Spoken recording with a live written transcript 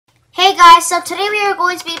Hey guys, so today we are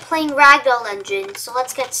going to be playing Ragdoll Engine, so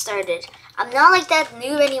let's get started. I'm not like that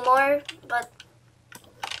noob anymore, but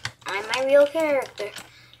I'm my real character.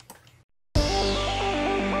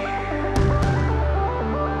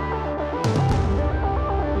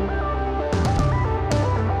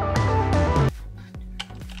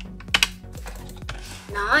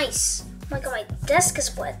 Nice. Oh my god, my desk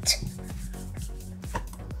is wet.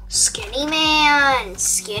 Skinny man,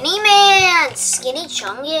 skinny man, skinny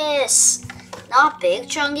Chungus. Not big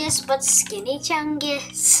Chungus, but skinny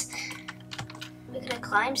Chungus. Wait, can I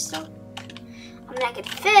climb still? I mean, I could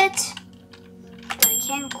fit, but I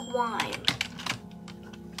can't climb.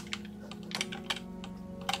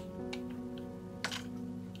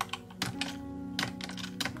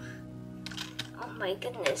 Oh my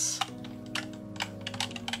goodness.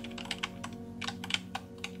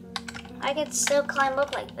 I could still climb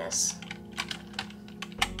up like this.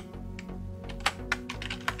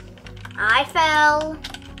 I fell.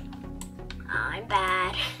 I'm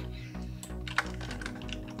bad.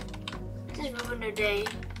 Just ruined the day.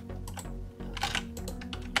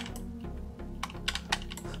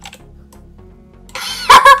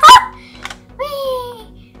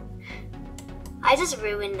 Whee! I just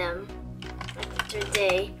ruined them. Like their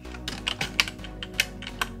day.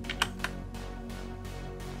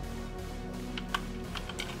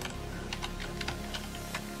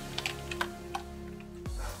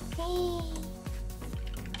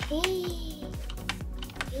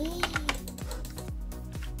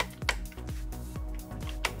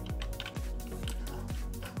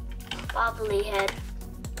 Bobbly head.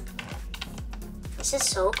 This is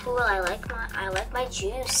so cool. I like my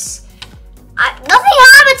juice. Nothing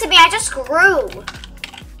happened to me. I just grew.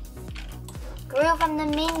 Grew from the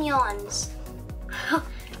minions.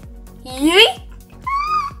 Yeet.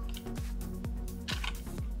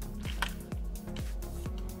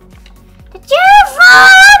 Did you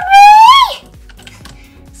follow me?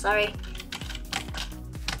 Sorry.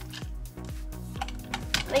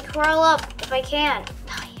 Let me curl up if I can.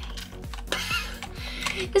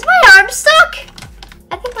 Is my arm stuck?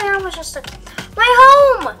 I think my arm was just stuck. My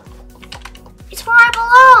home! It's where I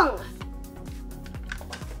belong.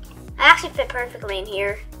 I actually fit perfectly in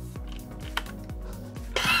here.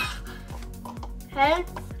 Help.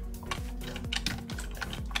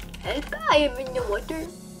 Help, I am in the water.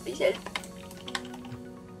 Please help.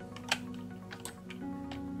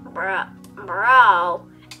 Bro.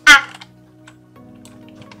 Ah!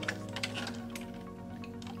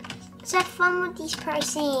 Let's have fun with this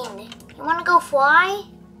person. You wanna go fly?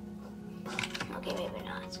 Okay, maybe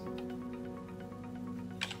not.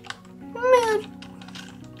 Mood.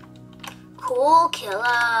 Cool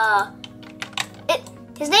killer.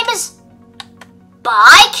 His name is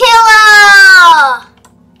Bye Killer!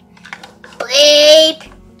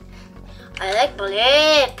 Bleep! I like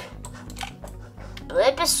Bleep.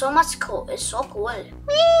 Bleep is so much cool. It's so cool.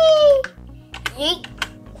 Whee! Yeet.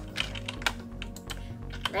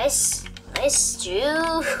 Nice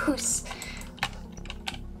juice.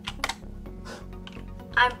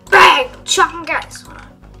 I'm big Chungus.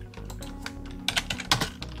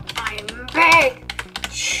 I'm big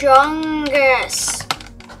Chungus.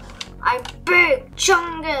 I'm big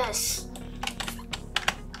Chungus.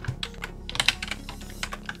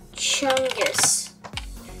 Chungus.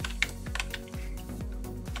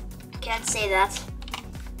 Can't say that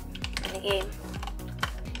in the game.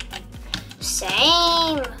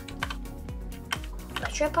 Same. My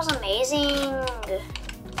trip was amazing.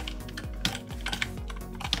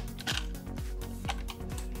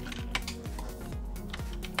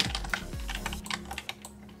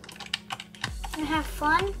 And have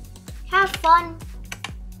fun. Have fun.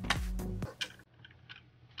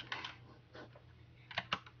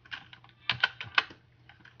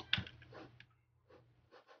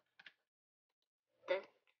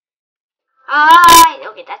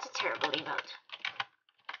 Okay, that's a terrible emote.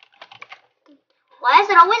 Why is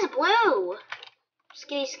it always blue?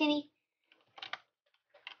 Skinny.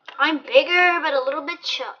 I'm bigger, but a little bit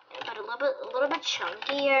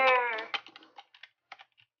chunkier.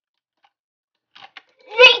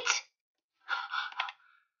 Yeet!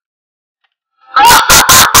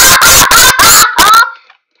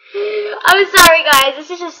 I'm sorry, guys. This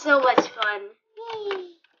is just so much fun.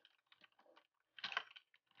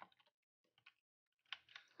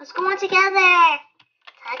 Let's go on together.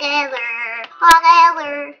 Together.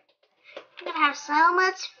 We're gonna have so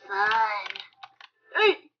much fun.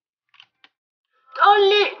 Hey! Don't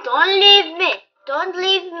leave me. Don't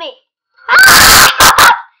leave me.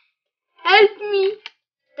 Help me.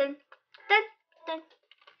 Dun, dun, dun.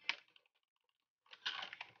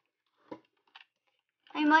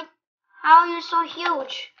 I might How are you so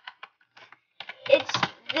huge? It's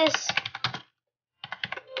this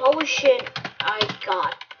potion I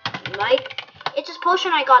got, Mike. It's this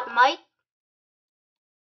potion I got, Mike.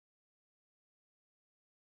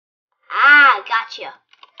 Ah, gotcha.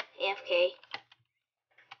 AFK.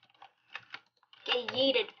 Get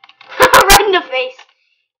yeeted. Right in the face.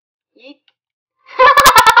 Yeet.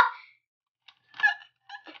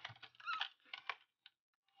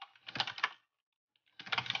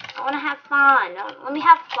 I wanna have fun. Let me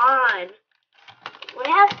have fun. Let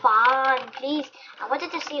me have fun, please. I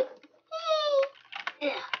wanted to see.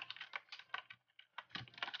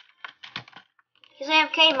 He's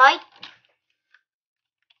AFK, Mike.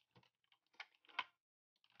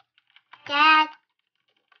 Dad.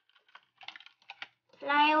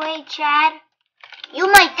 Fly away, Chad. You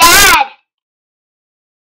my dad.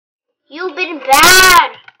 You've been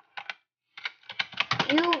bad.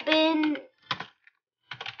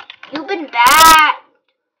 You've been bad.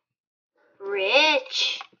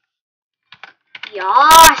 Rich.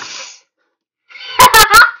 Yas.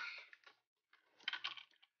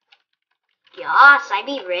 Yas, I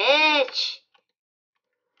be rich.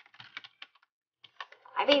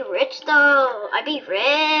 I be rich though. I be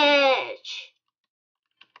rich.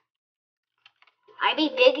 I be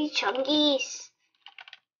biggie chungies.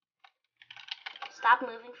 Stop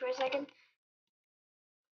moving for a second.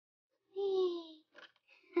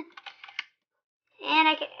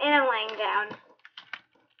 And I'm laying down.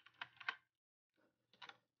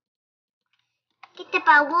 Get the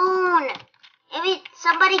balloon.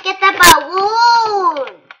 Somebody get the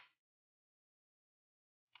balloon.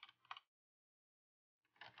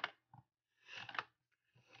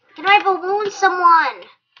 Can I balloon someone?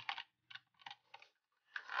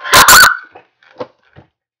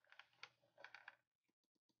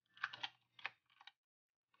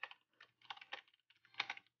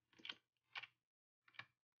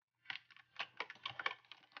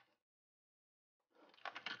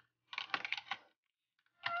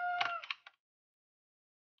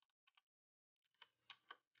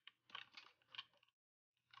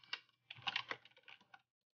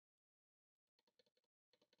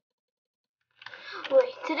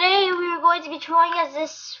 Wait, today we are going to be trying as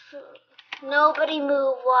this nobody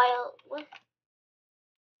move while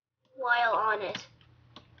on it.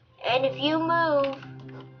 And if you move,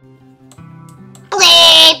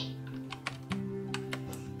 bleep.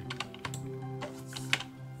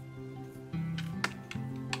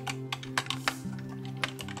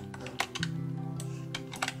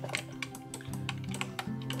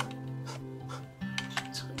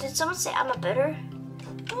 Did someone say I'm a bitter?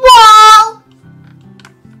 Whoa!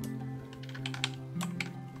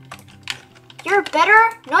 You're better?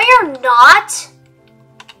 No, you're not.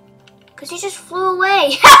 Because you just flew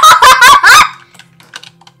away.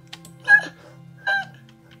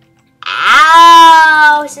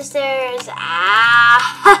 Ow, sisters.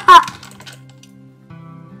 Ow.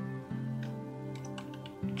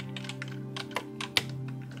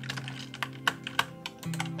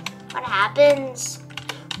 What happens?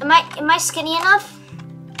 Am I skinny enough?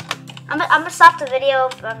 I'm gonna stop the video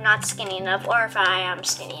if I'm not skinny enough, or if I am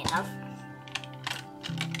skinny enough.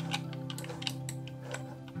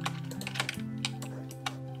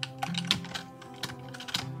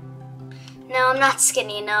 No, I'm not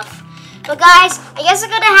skinny enough. But guys, I guess I'm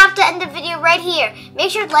gonna have to end the video right here.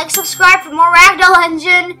 Make sure to like, subscribe for more Ragdoll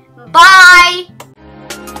Engine. Bye!